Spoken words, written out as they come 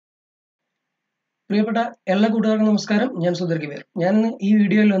പ്രിയപ്പെട്ട എല്ലാ കൂട്ടുകാർക്കും നമസ്കാരം. ഞാൻ സുധീർ കിബീർ. ഞാൻ ഇന്ന് ഈ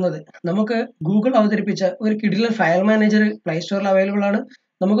വീഡിയോയിൽ വന്നത് നമുക്ക് ഗൂഗിൾ അവതരിപ്പിച്ച ഒരു കിടിലൻ ഫയൽ മാനേജർ പ്ലേ സ്റ്റോറിൽ അവൈലബിൾ ആണ്.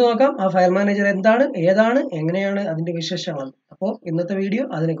 നമുക്ക് നോക്കാം ആ ഫയൽ മാനേജർ എന്താണ്, ഏതാണ്, എങ്ങനെയാണ് അതിന്റെ വിശേഷങ്ങൾ. അപ്പോൾ ഇന്നത്തെ വീഡിയോ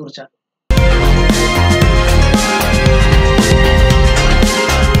അതിനെക്കുറിച്ചാണ്.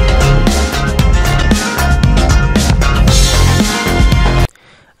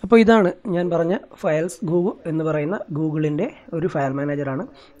 അപ്പോൾ ഇതാണ് ഞാൻ പറഞ്ഞ ഫയൽസ് ഗൂഗിൾ എന്ന് പറയുന്ന ഗൂഗിളിൻ്റെ ഒരു ഫയൽ മാനേജറാണ്.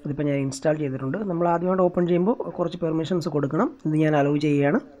 ഇതിപ്പോൾ ഞാൻ ഇൻസ്റ്റാൾ ചെയ്തിട്ടുണ്ട്. നമ്മൾ ആദ്യമായിട്ട് ഓപ്പൺ ചെയ്യുമ്പോൾ കുറച്ച് പെർമിഷൻസ് കൊടുക്കണം. ഇത് ഞാൻ അലോ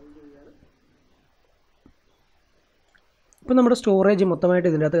ചെയ്യുകയാണ്. ഇപ്പോൾ നമ്മുടെ സ്റ്റോറേജ് മൊത്തമായിട്ട്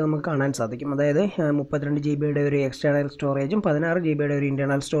ഇതിൻ്റെ അകത്ത് നമുക്ക് കാണാൻ സാധിക്കും. അതായത് 32 GB ഒരു എക്സ്റ്റേണൽ സ്റ്റോറേജും 16 GB ഒരു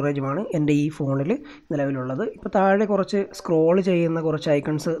ഇൻറ്റേർണൽ സ്റ്റോറേജുമാണ് എൻ്റെ ഈ ഫോണിൽ നിലവിലുള്ളത്. ഇപ്പോൾ താഴെ കുറച്ച് സ്ക്രോൾ ചെയ്യുന്ന കുറച്ച്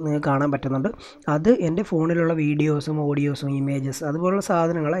ഐക്കൺസ് നിങ്ങൾക്ക് കാണാൻ പറ്റുന്നുണ്ട്. അത് എൻ്റെ ഫോണിലുള്ള വീഡിയോസും ഓഡിയോസും ഇമേജസ് അതുപോലുള്ള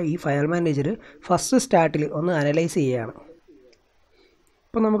സാധനങ്ങളെ ഈ ഫയൽ മാനേജർ ഫസ്റ്റ് സ്റ്റാർട്ടിൽ ഒന്ന് അനലൈസ് ചെയ്യുകയാണ്.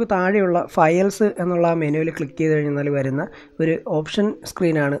 ഇപ്പോൾ നമുക്ക് താഴെയുള്ള ഫയൽസ് എന്നുള്ള മെനുവിൽ ക്ലിക്ക് ചെയ്ത് കഴിഞ്ഞാൽ വരുന്ന ഒരു ഓപ്ഷൻ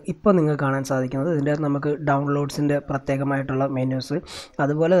സ്ക്രീനാണ് ഇപ്പോൾ നിങ്ങൾക്ക് കാണാൻ സാധിക്കുന്നത്. ഇതിൻ്റെ അകത്ത് നമുക്ക് ഡൗൺലോഡ്സിൻ്റെ പ്രത്യേകമായിട്ടുള്ള മെനൂസ്,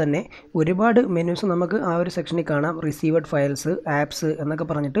 അതുപോലെ തന്നെ ഒരുപാട് മെനൂസ് നമുക്ക് ആ ഒരു സെക്ഷനിൽ കാണാം. റിസീവഡ് ഫയൽസ്, ആപ്സ് എന്നൊക്കെ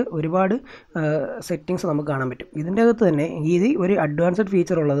പറഞ്ഞിട്ട് ഒരുപാട് സെറ്റിങ്സ് നമുക്ക് കാണാൻ പറ്റും. ഇതിൻ്റെ അകത്ത് തന്നെ ഇത് ഒരു അഡ്വാൻസ്ഡ്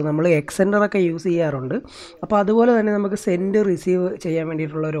ഫീച്ചർ ഉള്ളത് നമ്മൾ xender ഒക്കെ യൂസ് ചെയ്യാറുണ്ട്. അപ്പോൾ അതുപോലെ തന്നെ നമുക്ക് സെൻഡ് റിസീവ് ചെയ്യാൻ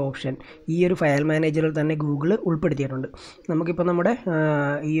വേണ്ടിയിട്ടുള്ള ഒരു ഓപ്ഷൻ ഈ ഒരു ഫയൽ മാനേജറിൽ തന്നെ ഗൂഗിൾ ഉൾപ്പെടുത്തിയിട്ടുണ്ട്. നമുക്കിപ്പോൾ നമ്മുടെ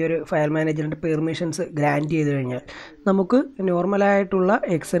ഈ ഒരു ഫയൽ മാനേജറിൻ്റെ പെർമിഷൻസ് ഗ്രാൻറ്റ് ചെയ്ത് കഴിഞ്ഞാൽ നമുക്ക് നോർമലായിട്ടുള്ള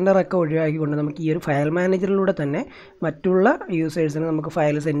xender ഒക്കെ ഒഴിവാക്കിക്കൊണ്ട് നമുക്ക് ഈ ഒരു ഫയൽ മാനേജറിലൂടെ തന്നെ മറ്റുള്ള യൂസേഴ്സിന് നമുക്ക്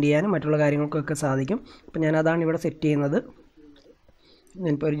ഫയൽ സെൻഡ് ചെയ്യാനും മറ്റുള്ള കാര്യങ്ങൾക്കൊക്കെ സാധിക്കും. അപ്പോൾ ഞാൻ അതാണ് ഇവിടെ സെറ്റ് ചെയ്യുന്നത്.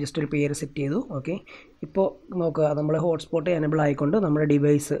 ഞാനിപ്പോൾ ഒരു ജസ്റ്റ് ഒരു പേര് സെറ്റ് ചെയ്തു. ഓക്കെ, ഇപ്പോൾ നോക്കുക, നമ്മൾ ഹോട്ട്സ്പോട്ട് എനബിൾ ആയിക്കൊണ്ട് നമ്മുടെ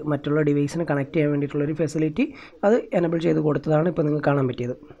ഡിവൈസ് മറ്റുള്ള ഡിവൈസിന് കണക്ട് ചെയ്യാൻ വേണ്ടിയിട്ടുള്ളൊരു ഫെസിലിറ്റി അത് എനബിൾ ചെയ്ത് കൊടുത്തതാണ് ഇപ്പോൾ നിങ്ങൾക്ക് കാണാൻ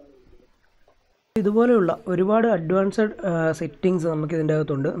പറ്റിയത്. ഇതുപോലെയുള്ള ഒരുപാട് അഡ്വാൻസ്ഡ് സെറ്റിങ്സ് നമുക്ക് ഇതിൻ്റെ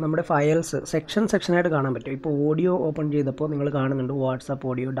അകത്തുണ്ട്. നമ്മുടെ ഫയൽസ് സെക്ഷനായിട്ട് കാണാൻ പറ്റും. ഇപ്പോൾ ഓഡിയോ ഓപ്പൺ ചെയ്തപ്പോൾ നിങ്ങൾ കാണുന്നുണ്ട് WhatsApp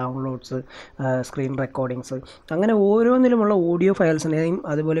audio, downloads, screen recordings, അങ്ങനെ ഓരോന്നിലുമുള്ള ഓഡിയോ ഫയൽസിനെയും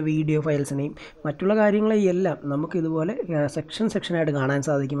അതുപോലെ വീഡിയോ ഫയൽസിനെയും മറ്റുള്ള കാര്യങ്ങളെയും എല്ലാം നമുക്ക് ഇതുപോലെ സെക്ഷനായിട്ട് കാണാൻ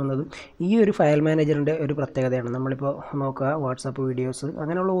സാധിക്കുമെന്നതും ഈ ഒരു ഫയൽ മാനേജറിൻ്റെ ഒരു പ്രത്യേകതയാണ്. നമ്മളിപ്പോൾ നോക്കുക, വാട്സാപ്പ് വീഡിയോസ്,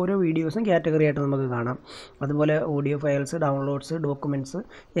 അങ്ങനെയുള്ള ഓരോ വീഡിയോസും കാറ്റഗറി ആയിട്ട് നമുക്ക് കാണാം. അതുപോലെ ഓഡിയോ ഫയൽസ്, ഡൗൺലോഡ്സ്, ഡോക്യുമെൻറ്റ്സ്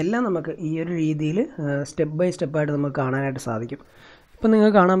എല്ലാം നമുക്ക് ഈ ഒരു രീതിയിൽ സ്റ്റെപ്പ് ബൈ സ്റ്റെപ്പായിട്ട് നമുക്ക് കാണാനായിട്ട് സാധിക്കും. ഇപ്പോൾ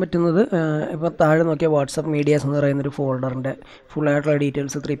നിങ്ങൾക്ക് കാണാൻ പറ്റുന്നത്, ഇപ്പോൾ താഴെ നോക്കിയാൽ വാട്സാപ്പ് മീഡിയാസ് എന്ന് പറയുന്നൊരു ഫോൾഡറിൻ്റെ ഫുള്ളായിട്ടുള്ള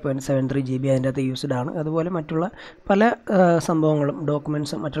ഡീറ്റെയിൽസ് 3.73 GB അതിൻ്റെ അകത്ത് യൂസ്ഡ് ആണ്. അതുപോലെ മറ്റുള്ള പല സംഭവങ്ങളും,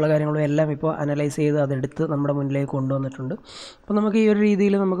 ഡോക്യുമെൻറ്റ്സും മറ്റുള്ള കാര്യങ്ങളും എല്ലാം ഇപ്പോൾ അനലൈസ് ചെയ്ത് അതെടുത്ത് നമ്മുടെ മുന്നിലേക്ക് കൊണ്ടുവന്നിട്ടുണ്ട്. അപ്പോൾ നമുക്ക് ഈ ഒരു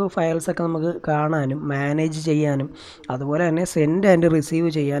രീതിയിൽ നമുക്ക് ഫയൽസൊക്കെ നമുക്ക് കാണാനും മാനേജ് ചെയ്യാനും അതുപോലെ തന്നെ സെൻഡ് ആൻഡ്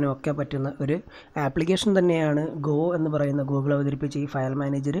റിസീവ് ചെയ്യാനും ഒക്കെ പറ്റുന്ന ഒരു ആപ്ലിക്കേഷൻ തന്നെയാണ് ഗോ എന്ന് പറയുന്ന ഗൂഗിൾ അവതരിപ്പിച്ച ഈ ഫയൽ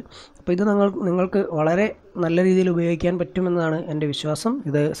മാനേജർ. അപ്പോൾ ഇത് നിങ്ങൾക്ക് വളരെ നല്ല രീതിയിൽ ഉപയോഗിക്കാൻ പറ്റുമെന്നാണ് എൻ്റെ വിശ്വാസം.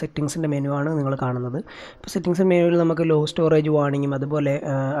 ഇത് സെറ്റിങ്സിൻ്റെ മെനു ആണ് നിങ്ങൾ കാണുന്നത്. ഇപ്പോൾ സെറ്റിങ്സിൻ്റെ മെനുവിൽ നമുക്ക് ലോ സ്റ്റോറേജ് വാർണിങ്ങും അതുപോലെ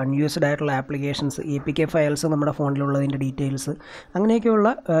അൺയൂസ്ഡ് ആയിട്ടുള്ള ആപ്ലിക്കേഷൻസ്, APK ഫയൽസ്, നമ്മുടെ ഫോണിലുള്ളതിൻ്റെ ഡീറ്റെയിൽസ്,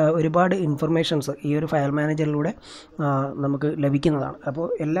 അങ്ങനെയൊക്കെയുള്ള ഒരുപാട് ഇൻഫർമേഷൻസ് ഈ ഒരു ഫയൽ മാനേജറിലൂടെ നമുക്ക് ലഭിക്കുന്നതാണ്. അപ്പോൾ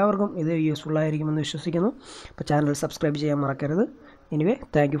എല്ലാവർക്കും ഇത് യൂസ്ഫുൾ ആയിരിക്കുമെന്ന് വിശ്വസിക്കുന്നു. അപ്പോൾ ചാനൽ സബ്സ്ക്രൈബ് ചെയ്യാൻ മറക്കരുത്. Anyway,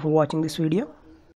 thank you for watching this video.